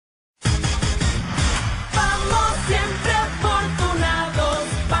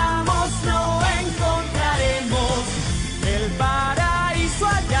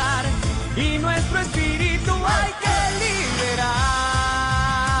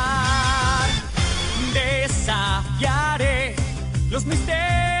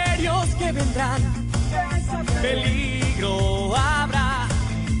gran peligro habrá.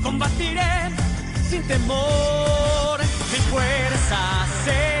 Combatiré sin temor, mi fuerza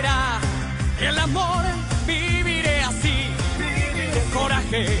será el amor. Viviré así,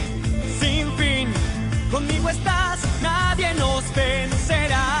 coraje sin fin. Conmigo estás, nadie nos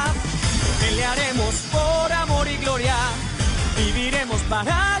vencerá. Pelearemos por amor y gloria, viviremos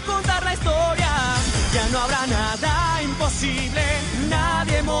para contar la historia. Ya no habrá nada imposible,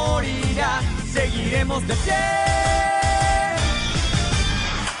 nadie morirá, seguiremos de pie.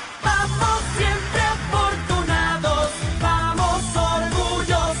 Vamos siempre afortunados, vamos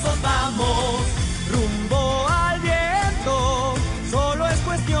orgullosos, vamos rumbo al viento, solo es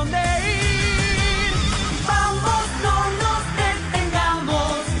cuestión de ir. Vamos, no nos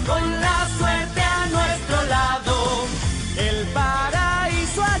detengamos, con la suerte a nuestro lado, el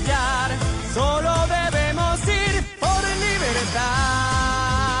paraíso hallar, solo debemos ir por libertad.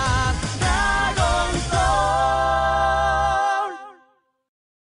 Dragon Soul.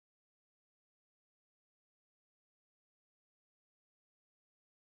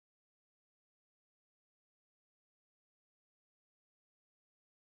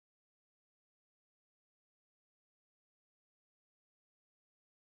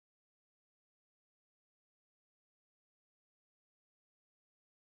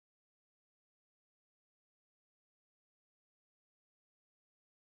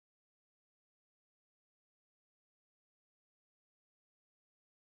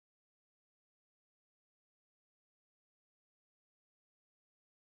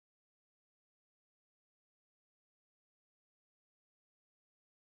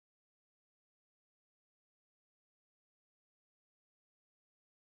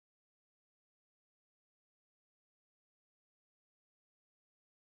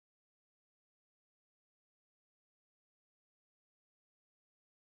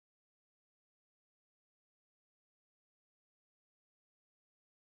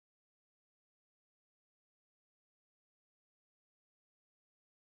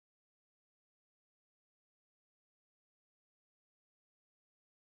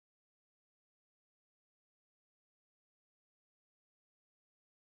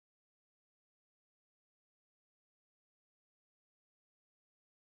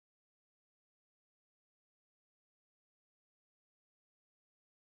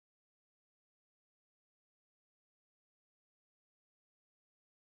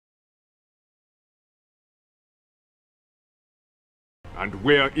 And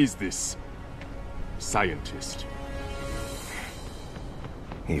where is this scientist?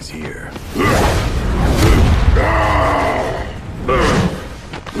 He's here.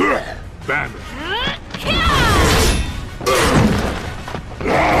 Bam!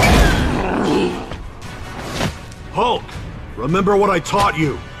 Hulk! Remember what I taught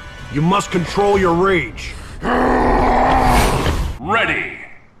you. You must control your rage. Ready!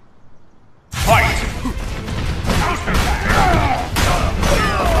 Fight!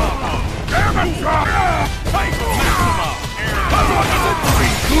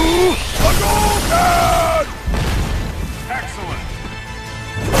 Excellent!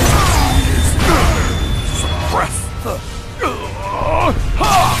 Suppress the...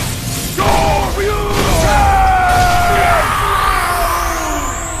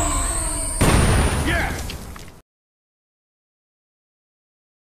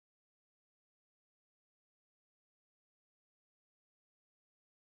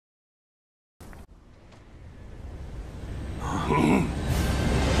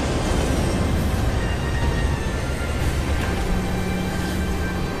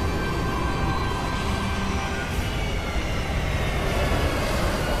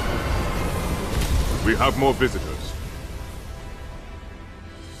 We have more visitors.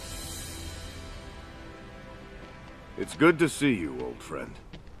 It's good to see you, old friend.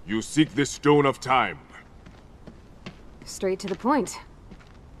 You seek the Stone of Time. Straight to the point.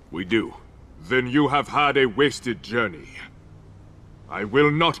 We do. Then you have had a wasted journey. I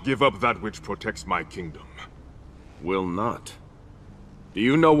will not give up that which protects my kingdom. Will not. Do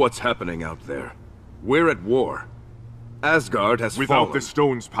you know what's happening out there? We're at war. Asgard has Without fallen. the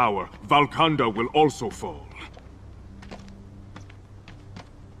stone's power, Valkanda will also fall.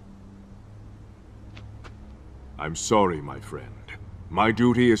 I'm sorry, my friend. My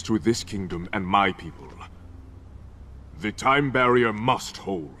duty is to this kingdom and my people. The time barrier must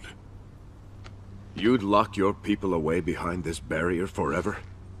hold. You'd lock your people away behind this barrier forever?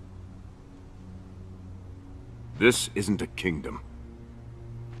 This isn't a kingdom.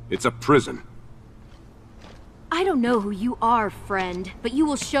 It's a prison. I don't know who you are, friend, but you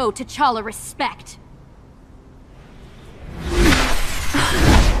will show T'Challa respect.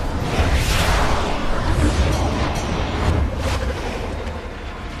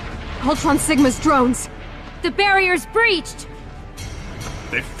 Ultron Sigma's drones! The barrier's breached!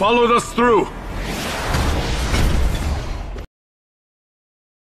 They followed us through!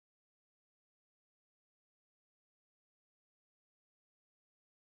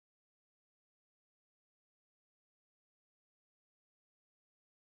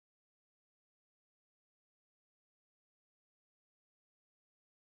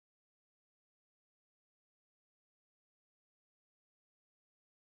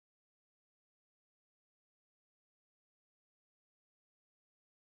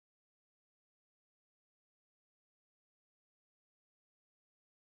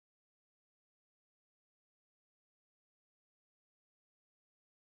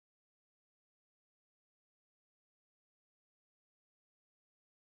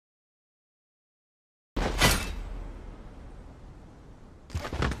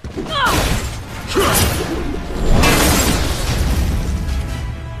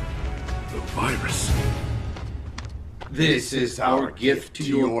 Virus. This is our gift to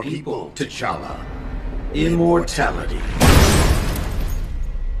your people, T'Challa. Immortality.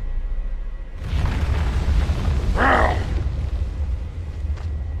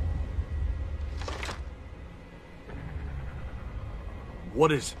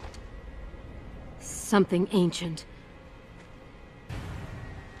 What is... Something ancient.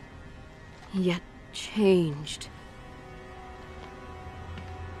 Yet changed.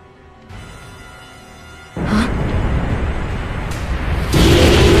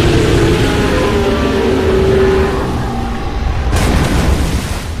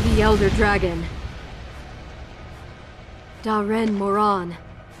 The Elder Dragon. Daren Moran.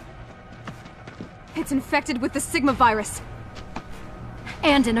 It's infected with the Sigma virus.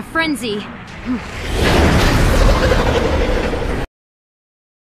 And in a frenzy.